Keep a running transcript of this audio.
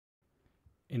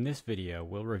In this video,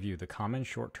 we'll review the common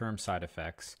short-term side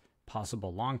effects,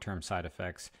 possible long-term side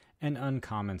effects, and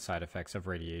uncommon side effects of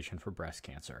radiation for breast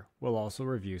cancer. We'll also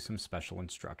review some special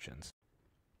instructions.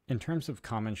 In terms of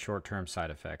common short-term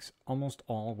side effects, almost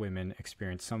all women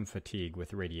experience some fatigue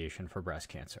with radiation for breast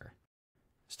cancer.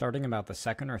 Starting about the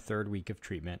second or third week of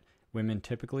treatment, women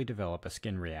typically develop a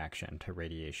skin reaction to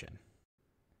radiation.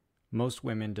 Most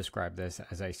women describe this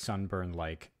as a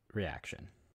sunburn-like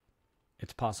reaction.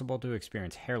 It's possible to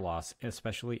experience hair loss,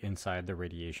 especially inside the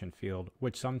radiation field,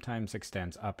 which sometimes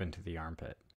extends up into the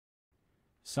armpit.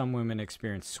 Some women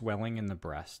experience swelling in the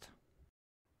breast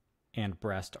and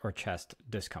breast or chest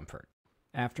discomfort.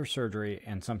 After surgery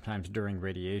and sometimes during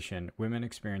radiation, women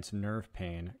experience nerve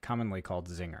pain, commonly called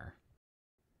zinger.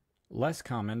 Less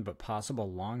common but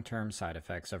possible long-term side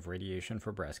effects of radiation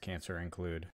for breast cancer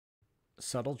include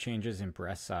subtle changes in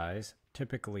breast size,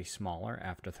 typically smaller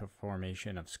after the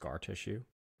formation of scar tissue,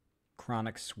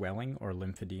 chronic swelling or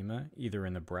lymphedema either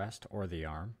in the breast or the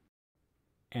arm,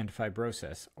 and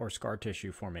fibrosis or scar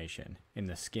tissue formation in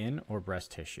the skin or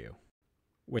breast tissue,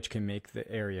 which can make the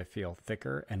area feel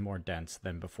thicker and more dense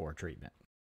than before treatment.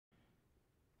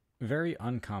 Very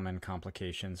uncommon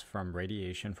complications from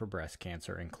radiation for breast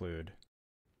cancer include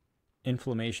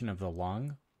inflammation of the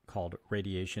lung, called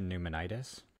radiation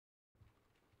pneumonitis,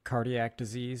 cardiac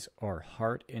disease or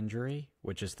heart injury,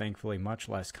 which is thankfully much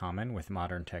less common with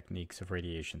modern techniques of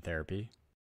radiation therapy,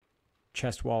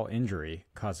 chest wall injury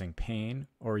causing pain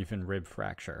or even rib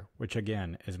fracture, which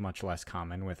again is much less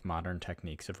common with modern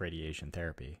techniques of radiation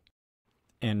therapy,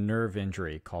 and nerve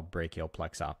injury called brachial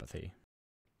plexopathy.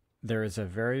 There is a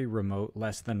very remote,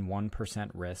 less than 1%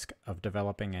 risk of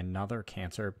developing another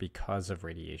cancer because of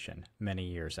radiation many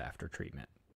years after treatment.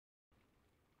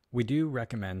 We do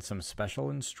recommend some special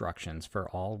instructions for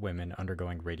all women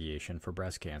undergoing radiation for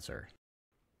breast cancer.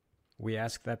 We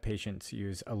ask that patients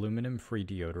use aluminum-free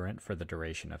deodorant for the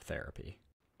duration of therapy,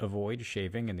 avoid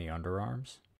shaving in the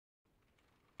underarms,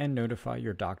 and notify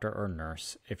your doctor or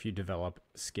nurse if you develop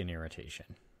skin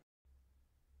irritation.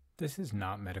 This is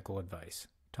not medical advice.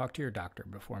 Talk to your doctor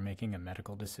before making a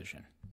medical decision.